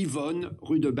was Yvonne,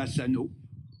 Rue de Bassano.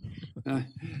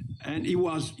 And he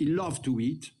loved to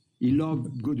eat. He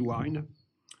loved good wine.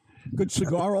 Good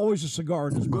cigar, always a cigar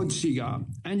in his mouth. Good cigar.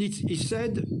 And he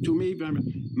said to me,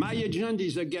 my agent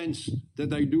is against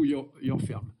that I do your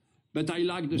film, but I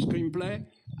like the screenplay,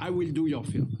 I will do your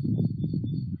film.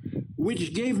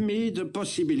 Which gave me the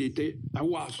possibility,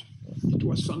 it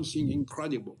was something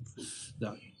incredible.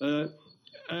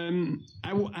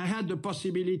 I had the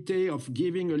possibility of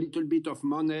giving a little bit of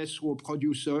money through a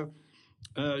producer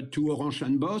to Orange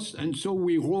and Boss, and so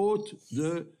we wrote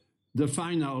the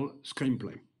final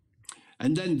screenplay.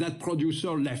 And then that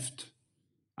producer left.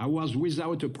 I was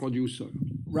without a producer.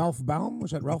 Ralph Baum?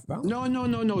 Was that Ralph Baum?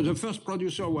 No. The first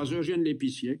producer was Eugène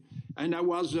Lépicier, and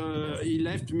he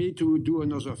left me to do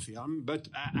another film, but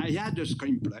I had a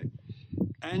screenplay.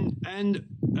 And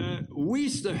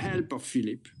with the help of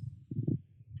Philippe,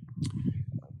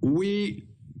 we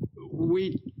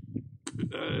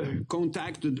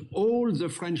contacted all the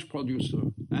French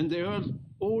producers, and they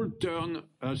all turned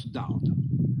us down.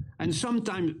 And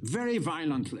sometimes very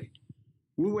violently.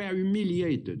 We were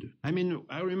humiliated.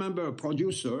 I remember a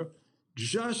producer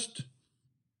just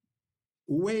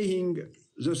weighing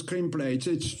the screenplay.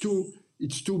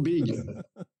 It's too big.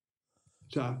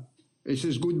 So he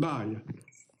says goodbye.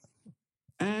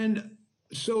 And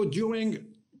so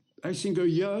during, I think, a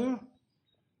year,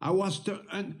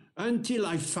 until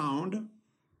I found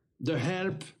the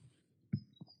help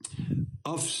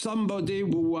of somebody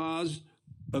who was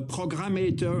a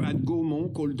programmator at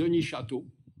Gaumont called Denis Chateau,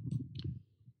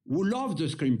 who loved the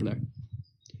screenplay,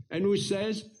 and who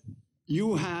says,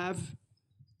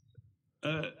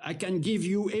 I can give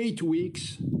you 8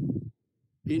 weeks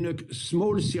in a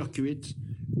small circuit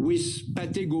with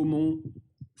Pathé Gaumont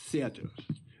theaters.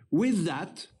 With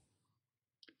that,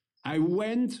 I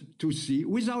went to see,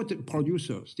 without a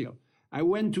producer still, I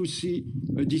went to see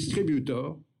a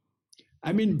distributor.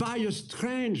 By a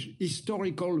strange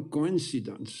historical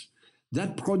coincidence,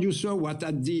 that producer was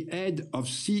at the head of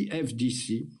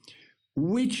CFDC,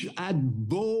 which had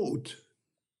bought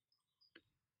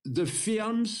the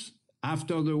films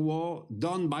after the war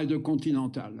done by the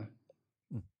Continental.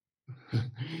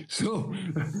 So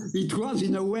it was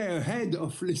in a way ahead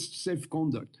of safe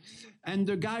conduct. And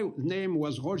the guy's name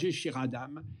was Roger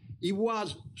Chiradam. He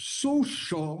was so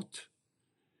short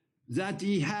that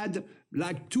he had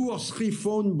like 2 or 3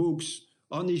 phone books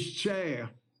on his chair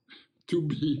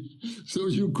so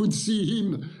you could see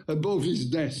him above his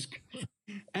desk.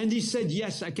 And he said,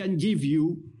 yes, I can give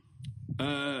you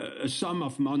a sum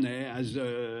of money as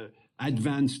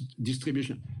advanced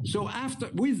distribution. So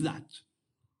with that,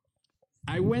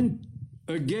 I went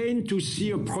again to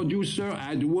see a producer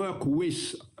I'd worked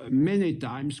with many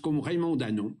times, called Raymond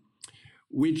Danon,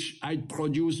 which I'd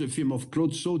produced a film of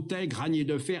Claude Sautet, Granier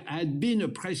de Fer. I had been a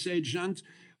press agent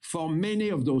for many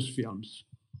of those films.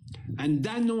 And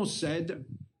Danon said,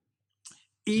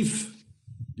 if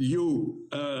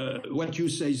what you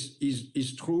say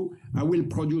is true, I will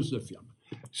produce the film.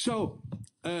 So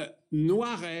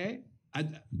Noiret,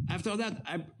 after that,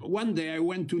 one day I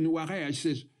went to Noiret, I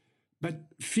says, but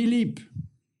Philippe,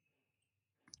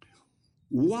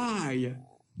 why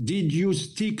did you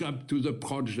stick up to the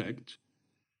project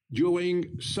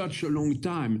during such a long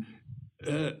time?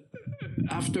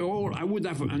 After all, I would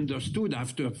have understood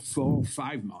after 4 or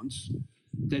 5 months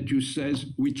that you says,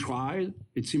 we tried,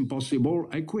 it's impossible,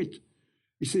 I quit.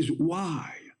 He says,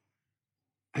 why?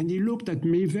 And he looked at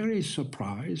me very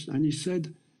surprised and he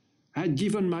said, I had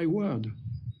given my word.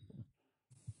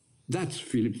 That's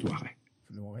Philippe Noiret.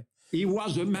 He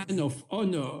was a man of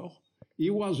honor. He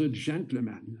was a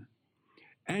gentleman.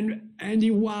 And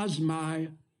he was my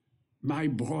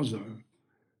brother.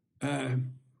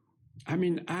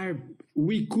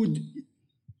 We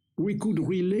could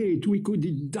relate, we could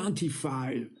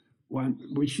identify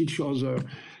with each other.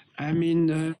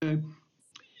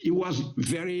 He was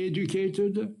very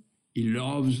educated. He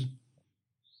loves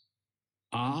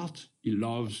art. He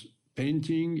loves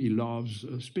painting. He loves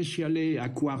especially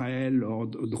aquarelle or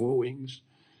drawings.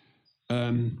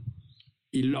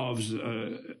 He loves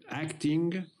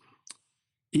acting.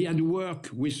 He had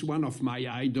worked with one of my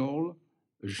idols,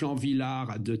 Jean Villard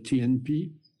at the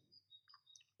TNP,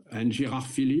 and Gérard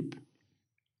Philippe.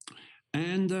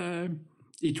 And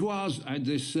it was, as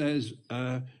they says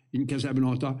in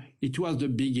Casablanca, it was the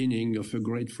beginning of a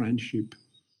great friendship.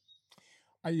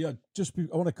 I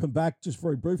want to come back just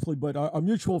very briefly, but our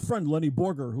mutual friend, Lenny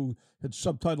Borger, who had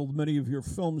subtitled many of your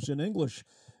films in English,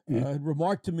 had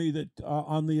remarked to me that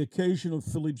on the occasion of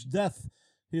Philippe's death,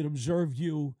 he had observed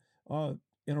you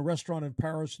in a restaurant in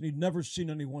Paris, and he'd never seen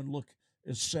anyone look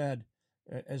as sad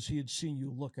as he had seen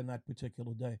you look in that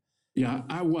particular day. Yeah,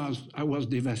 I was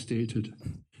devastated.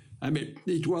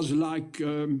 It was like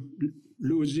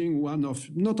losing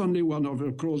not only one of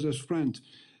your closest friends,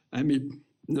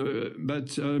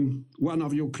 but one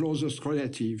of your closest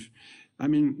relatives.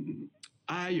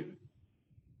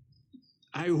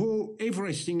 I owe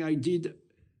everything I did,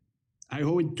 I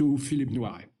owe it to Philippe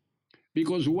Noiret.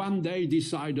 Because one day he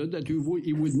decided that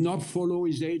he would not follow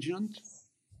his agent.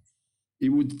 He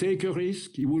would take a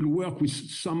risk. He would work with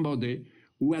somebody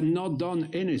who had not done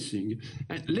anything.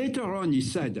 And later on, he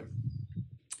said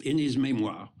in his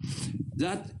memoir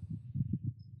that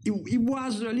he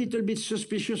was a little bit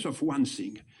suspicious of one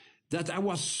thing, that I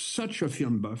was such a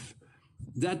film buff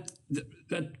that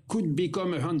could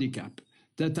become a handicap,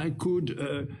 that I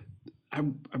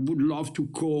would love to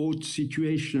quote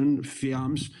situation,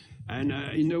 films, and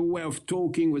in a way of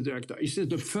talking with the actor. He said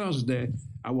the first day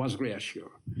I was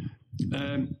reassured.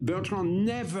 Bertrand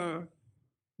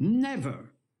never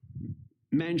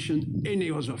mentioned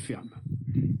any other film.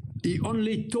 He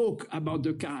only talked about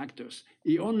the characters.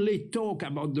 He only talked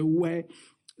about the way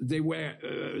they were,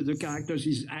 the characters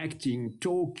is acting,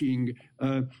 talking,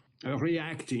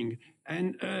 reacting.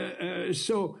 And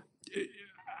so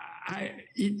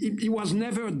he was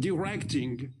never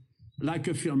directing like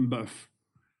a film buff.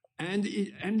 And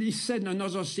he said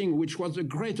another thing, which was the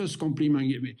greatest compliment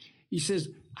he gave me. He says,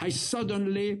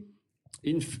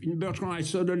 in Bertrand, I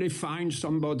suddenly find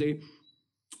somebody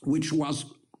which was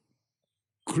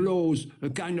close, a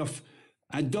kind of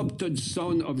adopted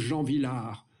son of Jean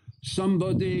Villard. Jean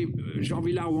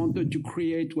Villard wanted to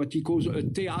create what he calls a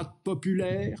théâtre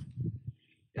populaire.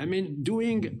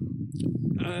 Doing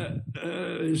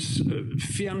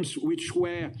films which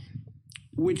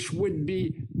would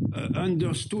be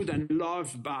understood and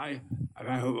loved by,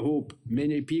 I hope,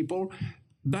 many people,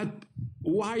 but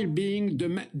while being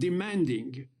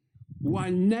demanding,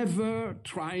 while never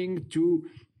trying to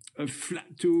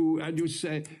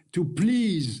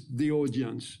please the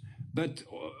audience, but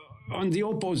on the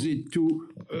opposite, to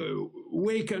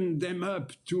waken them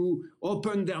up, to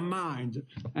open their mind.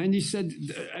 And he said,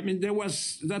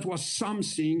 that was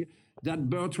something that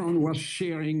Bertrand was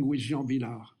sharing with Jean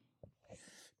Villard.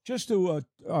 Just to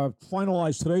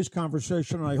finalize today's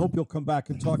conversation, and I hope you'll come back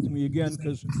and talk to me again,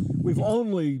 because we've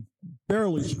only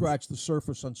barely scratched the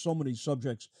surface on so many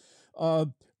subjects.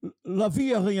 La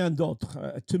vie et rien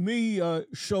d'autre, to me,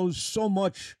 shows so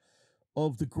much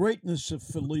of the greatness of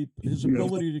Philippe, his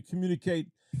ability to communicate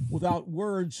without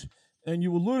words. And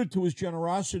you alluded to his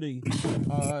generosity.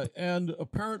 And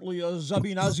apparently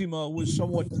Zabine Azima was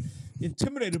somewhat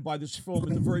intimidated by this film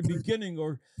at the very beginning,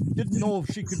 or didn't know if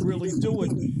she could really do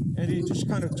it. And he just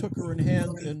kind of took her in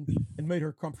hand and made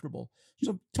her comfortable.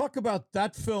 So talk about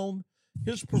that film,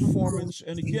 his performance,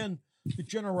 and again, the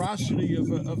generosity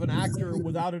of an actor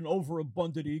without an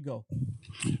overabundant ego.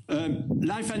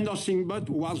 Life and Nothing But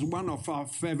was one of our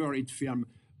favorite films,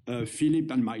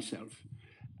 Philippe and myself.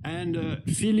 And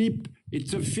Philippe,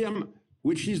 it's a film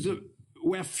which is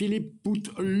where Philippe put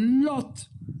a lot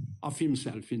of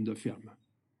himself in the film.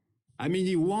 I mean,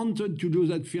 he wanted to do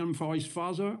that film for his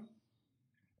father.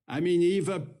 I mean, he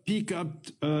even picked up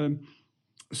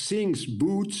things,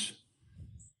 boots,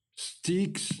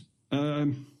 sticks, a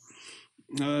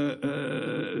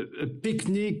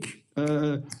picnic,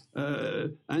 un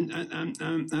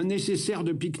nécessaire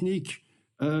de pique-nique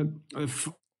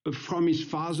from his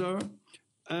father.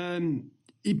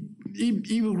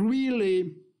 He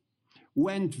really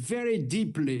went very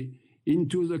deeply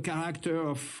into the character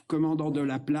of Commandant de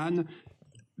la Plane,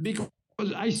 because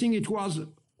I think it was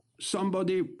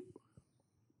somebody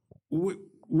who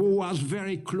was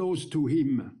very close to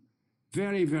him,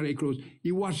 very, very close.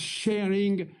 He was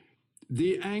sharing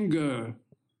the anger,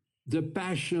 the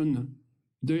passion,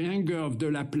 the anger of de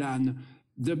la Plane,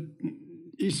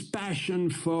 his passion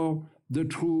for the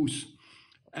truth.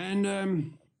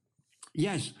 And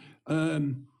yes,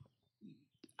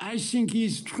 I think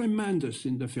he's tremendous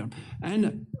in the film.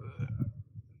 And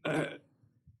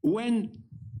when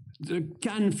the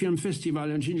Cannes Film Festival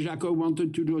and Jean Jacques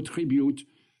wanted to do a tribute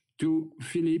to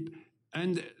Philippe,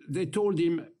 and they told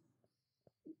him,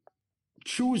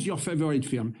 choose your favorite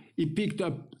film. He picked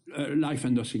up Life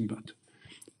and Nothing But.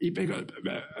 He picked up,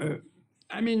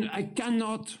 I mean, I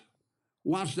cannot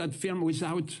watch that film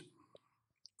without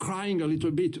crying a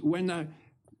little bit when I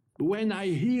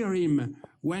hear him,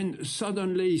 when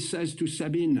suddenly he says to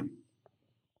Sabine,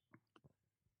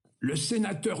 le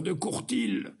sénateur de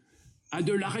Courtille a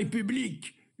de la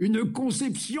République une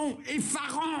conception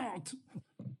effarante.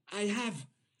 I have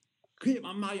him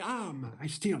on my arm,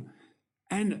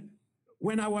 and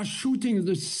when I was shooting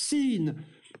the scene,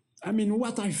 I mean,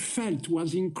 what I felt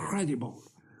was incredible.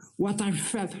 What I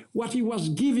felt, what he was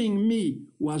giving me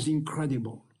was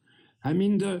incredible. I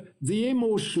mean, the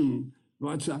emotion,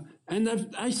 and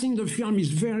I think the film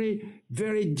is very,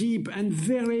 very deep and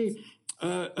very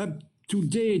up to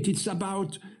date. It's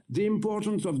about the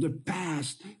importance of the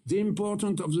past, the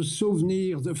importance of the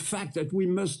souvenir, the fact that we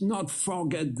must not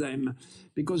forget them,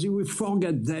 because if we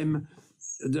forget them,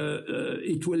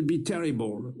 it will be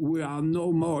terrible. We are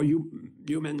no more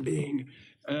human being.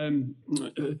 I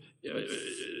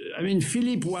mean,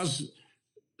 Philippe was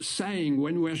saying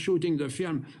when we were shooting the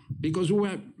film, because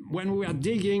when we were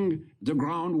digging the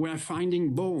ground, we were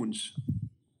finding bones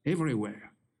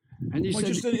everywhere. And he said,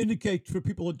 just to indicate for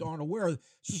people that aren't aware,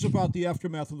 this is about the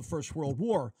aftermath of the First World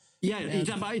War. Yeah, it's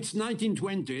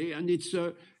 1920, and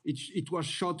it was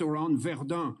shot around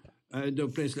Verdun, the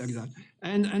place like that.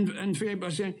 And Philippe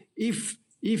was saying, if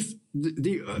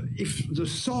the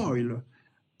soil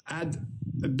had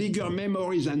bigger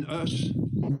memories than us,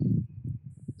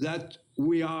 that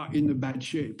we are in a bad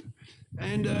shape.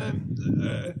 And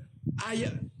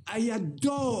I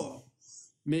adore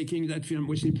making that film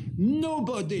with him.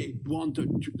 Nobody wanted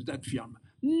that film.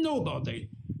 Nobody.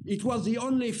 It was the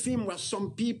only film where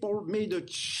some people made a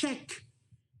check,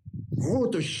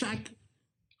 wrote a check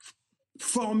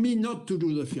for me not to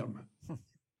do the film.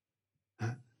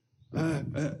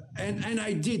 And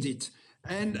I did it.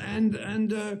 And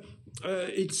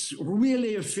it's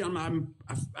really a film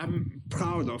I'm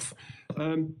proud of.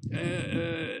 And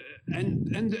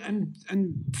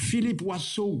Philippe was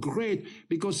so great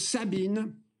because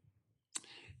Sabine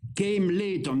came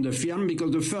late on the film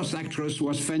because the first actress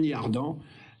was Fanny Ardant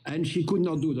and she could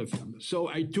not do the film. So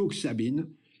I took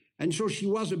Sabine, and so she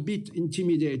was a bit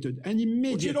intimidated. And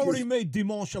immediately, but you'd already made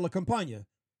Dimanche à la Campagne.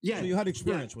 Yeah, so you had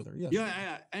experience with her. Yes.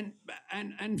 Yeah,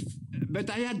 but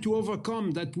I had to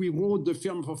overcome that we wrote the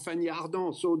film for Fanny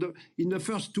Ardant. So in the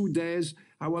first 2 days,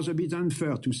 I was a bit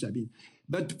unfair to Sabine.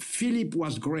 But Philippe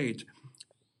was great.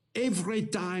 Every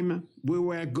time we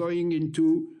were going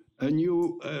into a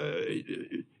new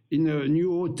in a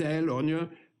new hotel or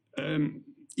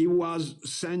he was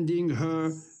sending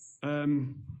her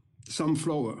some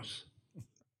flowers,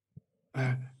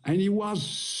 and he was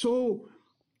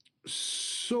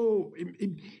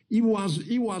he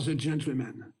was a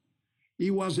gentleman.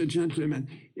 He was a gentleman,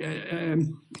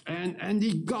 and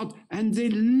they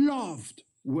loved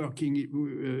working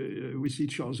with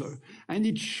each other, and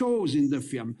it shows in the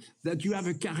film that you have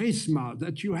a charisma,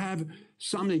 that you have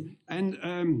something, and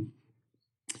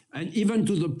even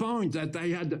to the point that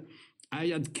I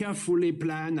had carefully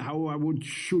planned how I would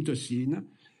shoot a scene,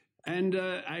 and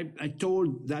I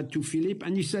told that to Philippe,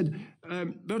 and he said,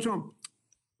 Bertrand,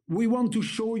 we want to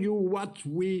show you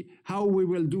how we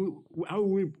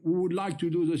would like to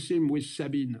do the same with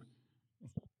Sabine.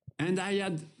 And I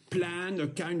had planned a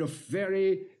kind of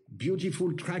very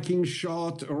beautiful tracking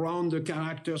shot around the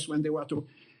characters when they were talking.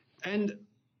 And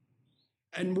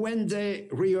and when they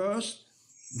rehearsed,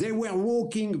 they were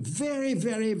walking very,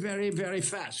 very, very, very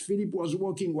fast. Philippe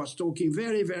was talking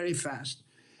very, very fast.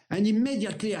 And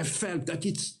immediately I felt that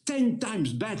it's 10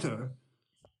 times better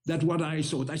than what I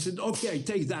thought. I said, okay,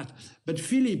 take that. But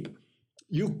Philippe,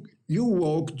 you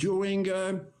walk during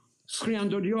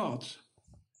 300 yards.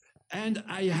 And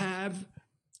I have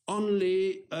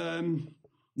only, I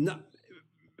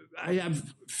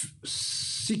have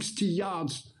 60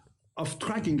 yards of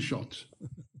tracking shot.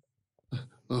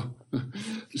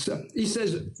 So he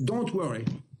says, don't worry,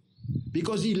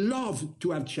 because he loved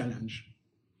to have challenge.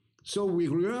 So we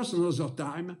rehearsed another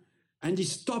time, and he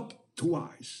stopped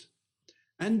twice.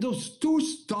 And those two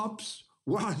stops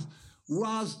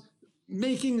was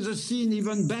making the scene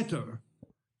even better.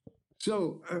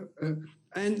 So,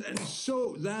 and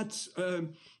so that's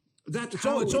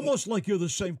how... It's almost like you're the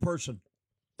same person.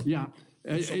 Yeah.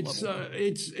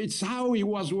 It's how he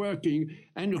was working,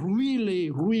 and really,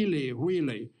 really,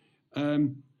 really.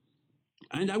 And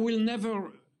I will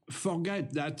never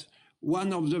forget that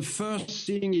one of the first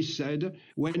things he said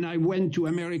when I went to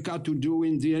America to do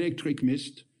In the Electric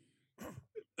Mist,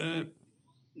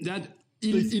 that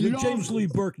he the loved, James Lee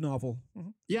Burke novel. Mm-hmm.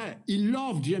 Yeah, he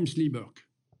loved James Lee Burke.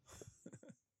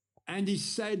 And he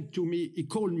said to me, he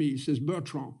called me, he says,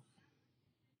 Bertrand,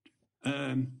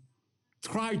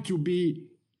 try to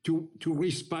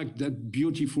respect that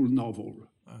beautiful novel.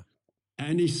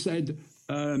 And he said,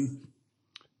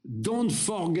 don't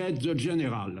forget the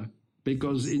general,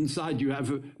 because inside you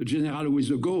have a general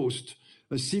with a ghost,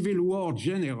 a Civil War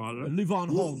general. Levon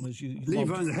Helm, as you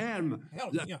Levon Helm,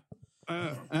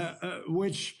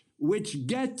 which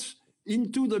gets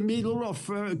into the middle of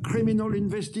a criminal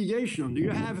investigation.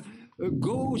 You have a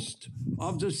ghost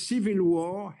of the Civil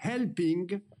War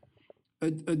helping a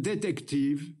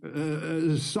detective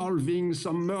solving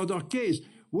some murder case,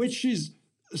 which is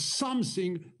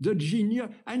something the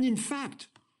genius, and in fact,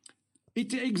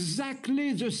 it's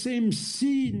exactly the same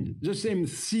scene, the same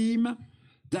theme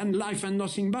than Life and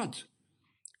Nothing But.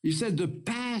 He said the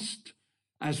past,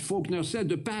 as Faulkner said,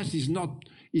 the past is not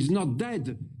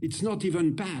dead. It's not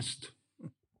even past.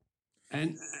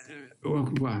 And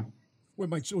well,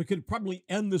 we could probably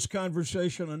end this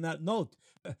conversation on that note.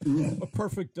 A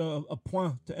perfect a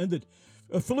point to end it.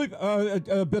 Philippe,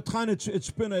 Bertrand, it's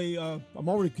been I'm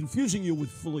already confusing you with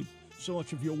Philippe, so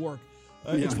much of your work.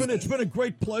 It's been a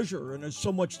great pleasure, and there's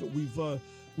so much that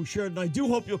we shared. And I do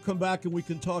hope you'll come back and we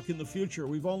can talk in the future.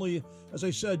 We've only, as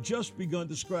I said, just begun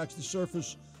to scratch the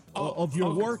surface of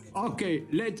your work. Okay,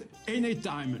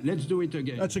 anytime. Let's do it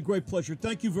again. That's a great pleasure.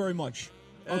 Thank you very much.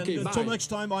 And okay, until next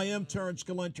time, I am Terrance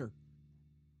Galenter.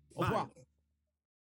 Au revoir. Bye.